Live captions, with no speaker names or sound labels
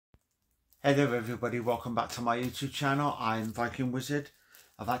Hey there everybody, welcome back to my YouTube channel. I'm Viking Wizard.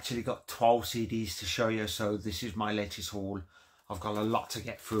 I've actually got 12 CDs to show you, so this is my latest haul. I've got a lot to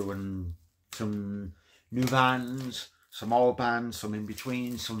get through and some new bands, some old bands, some in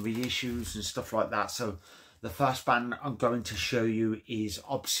between, some reissues and stuff like that. So the first band I'm going to show you is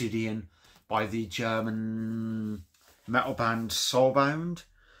Obsidian by the German metal band Soulbound.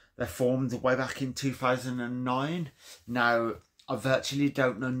 They formed way back in 2009. Now, I virtually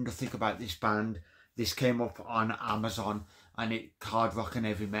don't know nothing about this band. This came up on Amazon and it hard rock and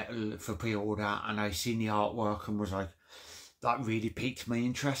heavy metal for pre-order, and I seen the artwork and was like, that really piqued my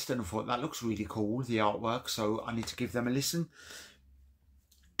interest, and I thought that looks really cool, the artwork, so I need to give them a listen.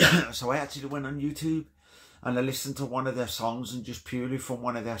 So I actually went on YouTube and I listened to one of their songs, and just purely from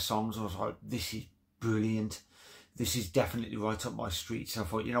one of their songs I was like, this is brilliant. This is definitely right up my street. So I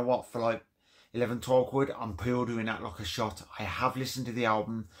thought, you know what, for like 11-12 quid, I'm pre-ordering that like a shot. I have listened to the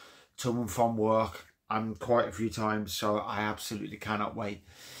album to and from work quite a few times, so I absolutely cannot wait.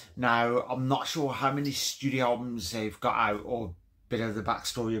 Now, I'm not sure how many studio albums they've got out or a bit of the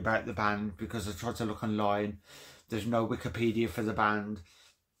backstory about the band, because I tried to look online. There's no Wikipedia for the band,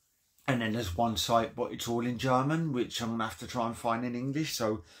 and then there's one site, but it's all in German, which I'm going to have to try and find in English.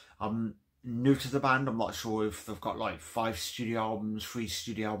 So I'm new to the band. I'm not sure if they've got like 5 studio albums, 3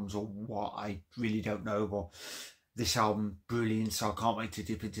 studio albums, or what. I really don't know, but this album, brilliant, so I can't wait to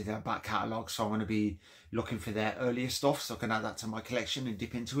dip into their back catalogue. So I'm going to be looking for their earlier stuff so I can add that to my collection and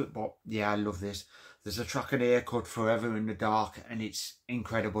dip into it. But yeah, I love this. There's a track in here called Forever in the Dark, and it's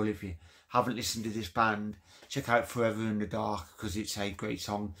incredible. If you haven't listened to this band, check out Forever in the Dark, because it's a great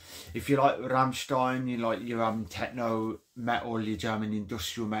song. If you like Rammstein, you like your techno metal, your German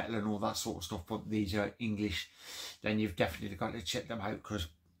industrial metal and all that sort of stuff, but these are English, then you've definitely got to check them out, because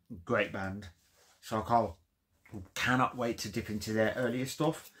great band. So I cannot wait to dip into their earlier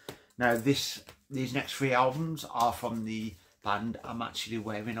stuff. Now these next 3 albums are from the band I'm actually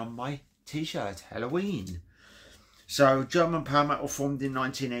wearing on my t-shirt, Helloween. So German power metal formed in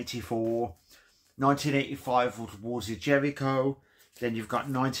 1984. 1985 was Walls of Jericho. Then you've got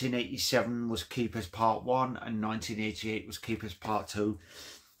 1987 was Keepers Part 1 and 1988 was Keepers Part 2.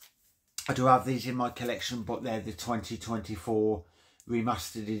 I do have these in my collection, but they're the 2024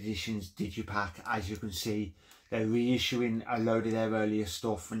 remastered editions digipack. As you can see, they're reissuing a load of their earlier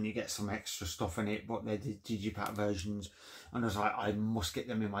stuff and you get some extra stuff in it, but they're the digipack versions. And I was like, I must get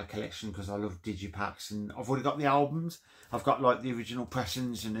them in my collection because I love digipacks. And I've already got the albums. I've got like the original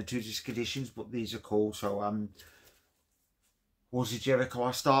pressings and the 2-disc editions, but these are cool. So Walls of Jericho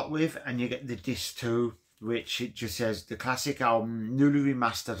I start with, and you get the disc 2, which it just says the classic album, newly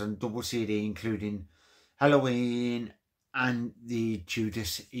remastered and double CD, including Helloween and the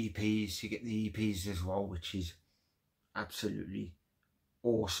Judas EPs. You get the EPs as well, which is absolutely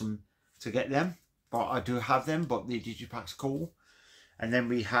awesome to get them. But I do have them, but the digipack's cool. And then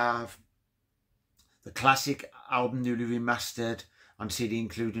we have the classic album, newly remastered on CD,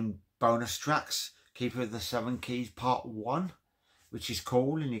 including bonus tracks, Keeper of the Seven Keys Part 1, which is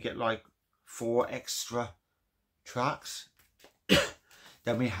cool, and you get like 4 extra tracks.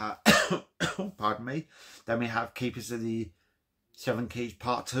 Then we have pardon me, then we have Keepers of the Seven Keys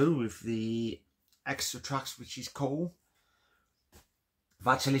Part 2 with the extra tracks, which is cool.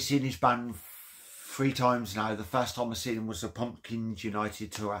 I've actually seen this band 3 times now. The first time I seen them was the Pumpkins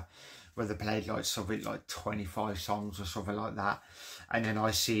United tour, where they played like something like 25 songs or something like that. And then I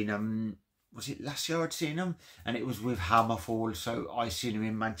seen them, was it last year I'd seen them? And it was with Hammerfall, so I seen them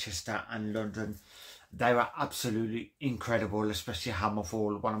in Manchester and London. They were absolutely incredible, especially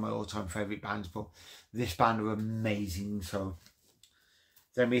Hammerfall, one of my all-time favourite bands. But this band were amazing. So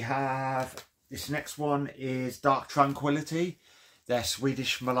then we have, this next one is Dark Tranquillity. They're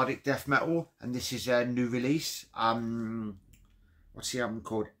Swedish melodic death metal, and this is their new release. What's the album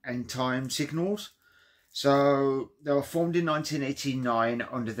called? End Time Signals. So they were formed in 1989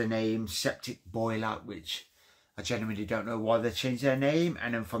 under the name Septic Boiler, which I genuinely don't know why they changed their name.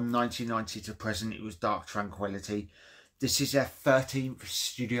 And then from 1990 to present, it was Dark Tranquillity. This is their 13th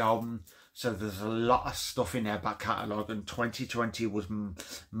studio album, so there's a lot of stuff in their back catalogue. And 2020 was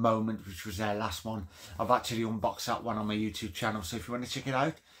Moment, which was their last one. I've actually unboxed that one on my YouTube channel, so if you want to check it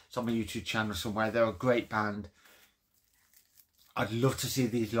out, it's on my YouTube channel somewhere. They're a great band. I'd love to see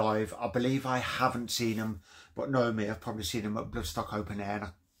these live. I believe I haven't seen them, but know me, I've probably seen them at Bloodstock Open Air, and I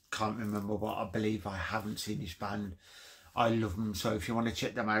can't remember, but I believe I haven't seen this band. I love them, so if you want to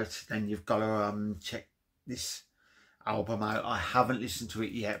check them out, then you've got to check this album out. I haven't listened to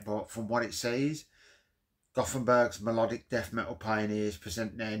it yet, but from what it says, Gothenburg's melodic death metal pioneers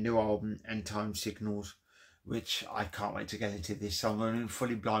present their new album, End Time Signals, which I can't wait to get into this. So I'm going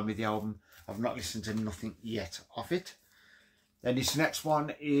fully blind with the album. I've not listened to nothing yet of it. Then this next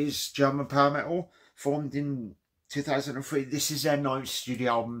one is German power metal, formed in 2003. This is their 9th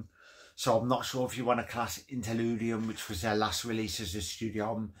studio album. So I'm not sure if you want to class Interludium, which was their last release, as a studio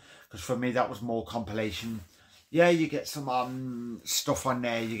album. Because for me, that was more compilation. Yeah, you get some stuff on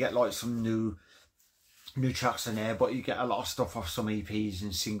there. You get like some new tracks on there. But you get a lot of stuff off some EPs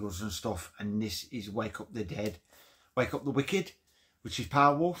and singles and stuff. And this is Wake Up the Dead. Wake Up the Wicked, which is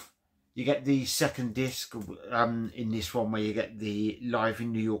Powerwolf. You get the second disc in this one, where you get the Live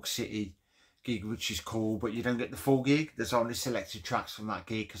in New York City gig, which is cool, but you don't get the full gig. There's only selected tracks from that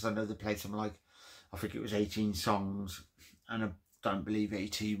gig, because I know they played something like, I think it was 18 songs, and I don't believe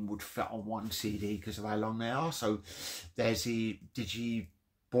 18 would fit on one CD because of how long they are. So there's the Digipack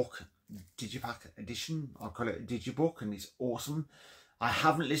edition, I call it a Digibook, and it's awesome. I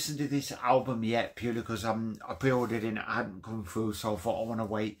haven't listened to this album yet, purely because I pre-ordered it and it hadn't come through, so I thought I want to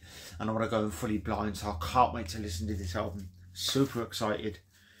wait and I want to go in fully blind, so I can't wait to listen to this album. Super excited.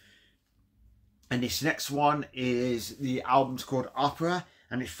 And this next one is, the album's called Opera,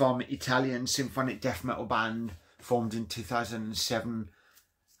 and it's from Italian symphonic death metal band formed in 2007,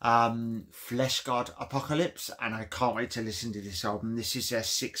 Fleshgod Apocalypse, and I can't wait to listen to this album. This is their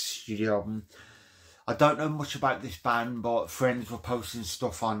 6th studio album. I don't know much about this band, but friends were posting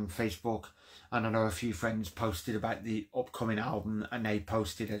stuff on Facebook, and I know a few friends posted about the upcoming album, and they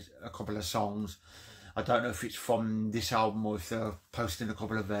posted a couple of songs. I don't know if it's from this album or if they're posting a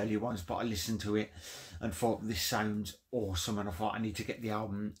couple of early ones, but I listened to it and thought this sounds awesome, and I thought I need to get the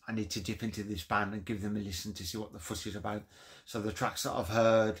album, I need to dip into this band and give them a listen to see what the fuss is about. So the tracks that I've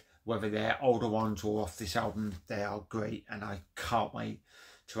heard, whether they're older ones or off this album, they are great, and I can't wait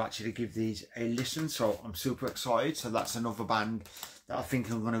to actually give these a listen. So I'm super excited. So that's another band that I think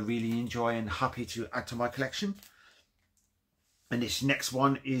I'm going to really enjoy and happy to add to my collection. And this next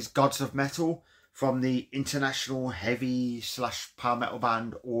one is Gods of Metal, from the international heavy / power metal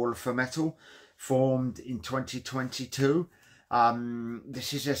band All for Metal, formed in 2022.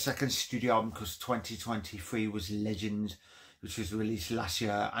 This is their 2nd studio album, because 2023 was Legends, which was released last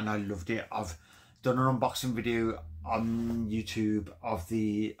year, and I loved it. I've done an unboxing video on YouTube of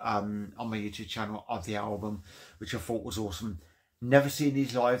the on my YouTube channel of the album, which I thought was awesome. Never seen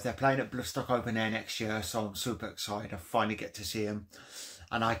these live. They're playing at Bloodstock Open Air next year, so I'm super excited. I finally get to see them,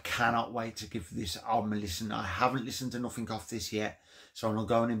 and I cannot wait to give this album a listen. I haven't listened to nothing off this yet, so I'm not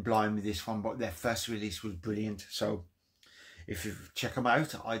going in blind with this one, but their first release was brilliant. So if you check them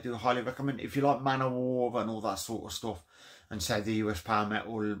out, I do highly recommend. If you like Manowar and all that sort of stuff, and say the US power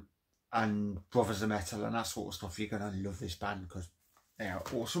metal and Brothers of Metal and that sort of stuff, you're going to love this band, because they are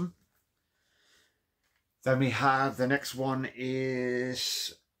awesome. Then we have, the next one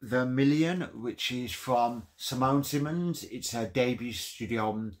is Vermilion, which is from Simone Simmons. It's her debut studio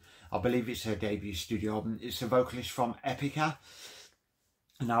album. I believe it's her debut studio album. It's a vocalist from Epica.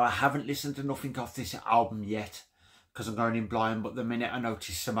 Now, I haven't listened to nothing off this album yet, because I'm going in blind, but the minute I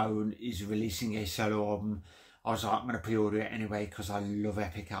noticed Simone is releasing a solo album, I was like, I'm going to pre-order it anyway, because I love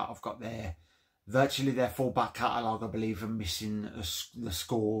Epica. I've got virtually their full back catalogue. I believe I'm missing the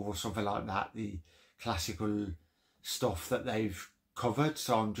score or something like that, the classical stuff that they've covered.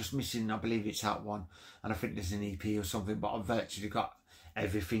 So I'm just missing, I believe it's that one, and I think there's an EP or something, but I've virtually got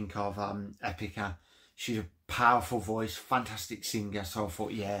everything of Epica. She's a powerful voice, fantastic singer, so I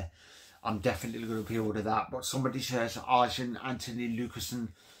thought, yeah, I'm definitely going to pre-order that. But somebody says Arjen Anthony Lucassen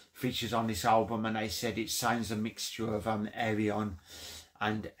features on this album, and they said it sounds a mixture of Ayreon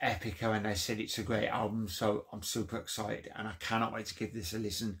and Epica, and they said it's a great album. So I'm super excited, and I cannot wait to give this a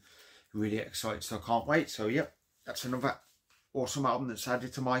listen. Really excited, so I can't wait. So yep, that's another awesome album that's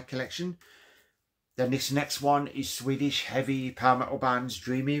added to my collection. Then this next one is Swedish heavy power metal band's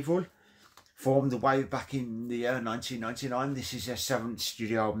Dream Evil, formed way back in the year 1999. This is their 7th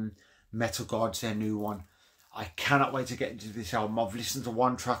studio album, Metal Gods, their new one. I cannot wait to get into this album. I've listened to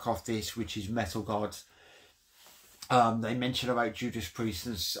one track off this, which is Metal Gods. They mention about Judas Priest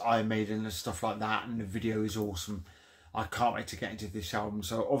and Iron Maiden and stuff like that, and the video is awesome. I can't wait to get into this album.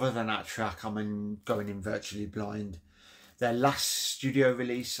 So other than that track, I'm going in virtually blind. Their last studio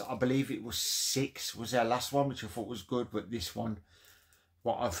release, I believe it was 6, was their last one, which I thought was good. But this one,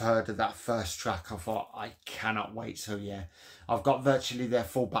 what I've heard of that first track, I thought, I cannot wait. So yeah, I've got virtually their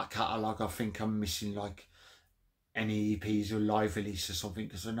full back catalogue. I think I'm missing like any EPs or live release or something,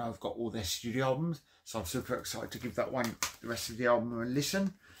 because I know I've got all their studio albums. So I'm super excited to give that one, the rest of the album, a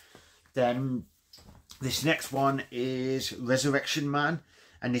listen. Then this next one is Resurrection Man,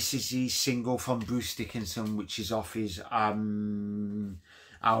 and this is the single from Bruce Dickinson, which is off his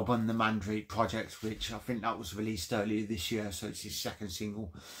album, The Mandrake Project, which I think that was released earlier this year, so it's his second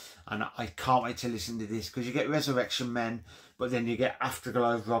single. And I can't wait to listen to this, because you get Resurrection Men, but then you get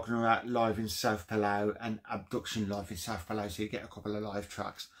Afterglow of Ragnarok live in South Palau and Abduction live in South Palau, so you get a couple of live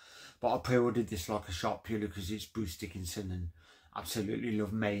tracks. But I pre-ordered this like a shot purely because it's Bruce Dickinson, and absolutely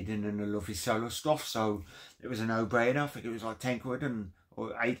love Maiden and I love his solo stuff, so it was a no-brainer. I think it was like 10 quid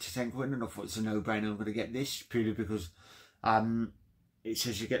or 8 to 10 quid, and I thought it's a no-brainer. I'm going to get this purely because it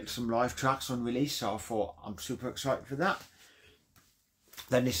says you get some live tracks on release, so I thought I'm super excited for that.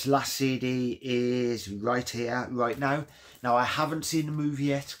 Then this last CD is Right Here, Right Now. Now, I haven't seen the movie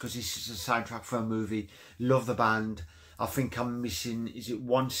yet because this is a soundtrack for a movie. Love the band. I think I'm missing, is it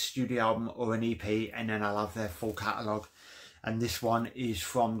one studio album or an EP, and then I'll have their full catalogue. And this one is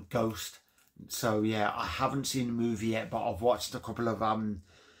from Ghost. So yeah, I haven't seen the movie yet, but I've watched a couple of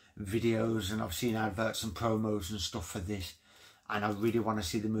videos and I've seen adverts and promos and stuff for this. And I really want to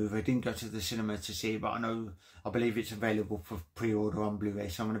see the movie. I didn't go to the cinema to see it, but I believe it's available for pre-order on Blu-ray,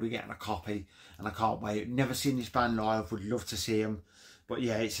 so I'm going to be getting a copy, and I can't wait. Never seen this band live, would love to see them. But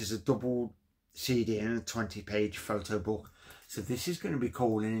yeah, it says a double CD and a 20-page photo book. So this is going to be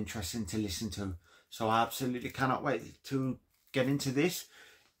cool and interesting to listen to. So I absolutely cannot wait to get into this.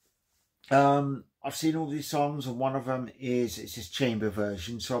 I've seen all these songs, and one of them is, it's this chamber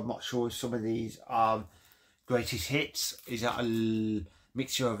version, so I'm not sure if some of these are greatest hits. Is that a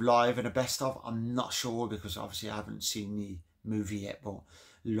mixture of live and a best of? I'm not sure, because obviously I haven't seen the movie yet, but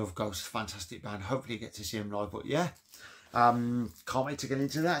love Ghost, fantastic band. Hopefully get to see them live. But yeah, can't wait to get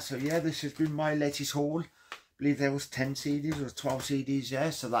into that. So yeah, this has been my latest haul. I believe there was 10 CDs or 12 CDs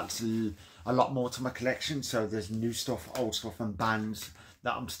there, so that's a lot more to my collection. So there's new stuff, old stuff, and bands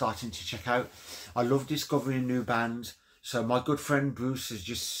that I'm starting to check out. I love discovering new bands. So my good friend Bruce has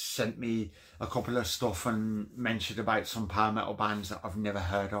just sent me a couple of stuff and mentioned about some power metal bands that I've never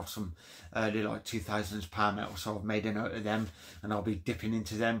heard of, some early like 2000s power metal, so I've made a note of them and I'll be dipping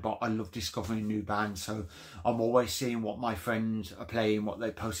into them. But I love discovering new bands, so I'm always seeing what my friends are playing, what they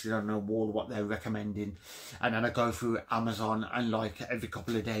posted on the wall, what they're recommending, and then I go through Amazon and like every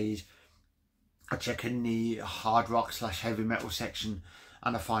couple of days I check in the hard rock / heavy metal section,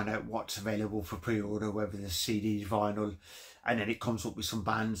 and I find out what's available for pre-order, whether there's CDs, vinyl, and then it comes up with some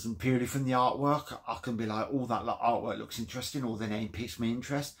bands, and purely from the artwork, I can be like, oh, that artwork looks interesting, or the name piques my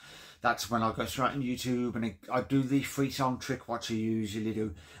interest. That's when I go straight on YouTube, and I do the free song trick, what I usually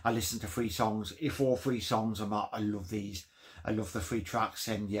do. I listen to free songs. If all free songs I'm at, I love these. I love the free tracks,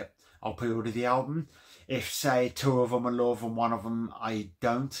 and yep, I'll pre-order the album. If, say, 2 of them I love and 1 of them I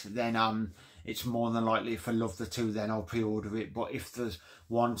don't, then it's more than likely if I love the 2, then I'll pre-order it. But if there's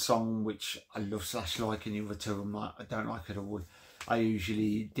one song which I love / like and the other 2 of them I don't like at all, I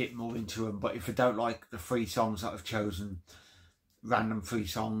usually dip more into them. But if I don't like the 3 songs that I've chosen, random 3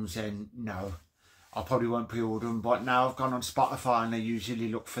 songs, then no, I probably won't pre-order them. But now I've gone on Spotify and I usually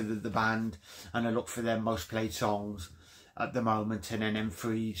look for the band, and I look for their most played songs at the moment, and then them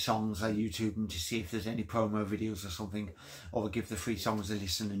 3 songs I YouTube them to see if there's any promo videos or something, or give the 3 songs a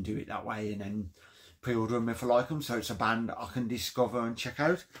listen and do it that way, and then pre-order them if I like them, so it's a band I can discover and check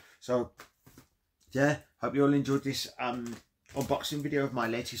out. So yeah, hope you all enjoyed this unboxing video of my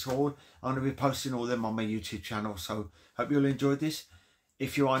latest haul. I'm going to be posting all of them on my YouTube channel, so hope you all enjoyed this.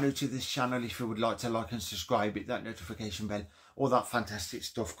 If you are new to this channel, if you would like to like and subscribe, hit that notification bell, all that fantastic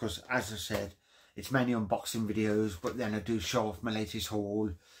stuff, because as I said, it's mainly unboxing videos, but then I do show off my latest haul,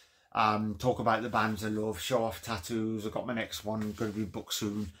 talk about the bands I love, show off tattoos. I've got my next one going to be booked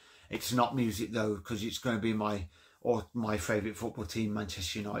soon. It's not music though, because it's going to be my favourite football team,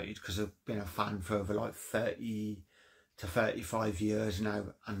 Manchester United, because I've been a fan for over like 30 to 35 years now,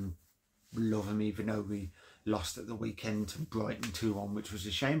 and love them, even though we lost at the weekend to Brighton 2-1, which was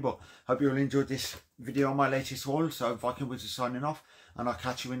a shame. But hope you all enjoyed this video on my latest haul. So Viking Wizard signing off, and I'll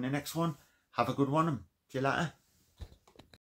catch you in the next one. Have a good one, and see you later.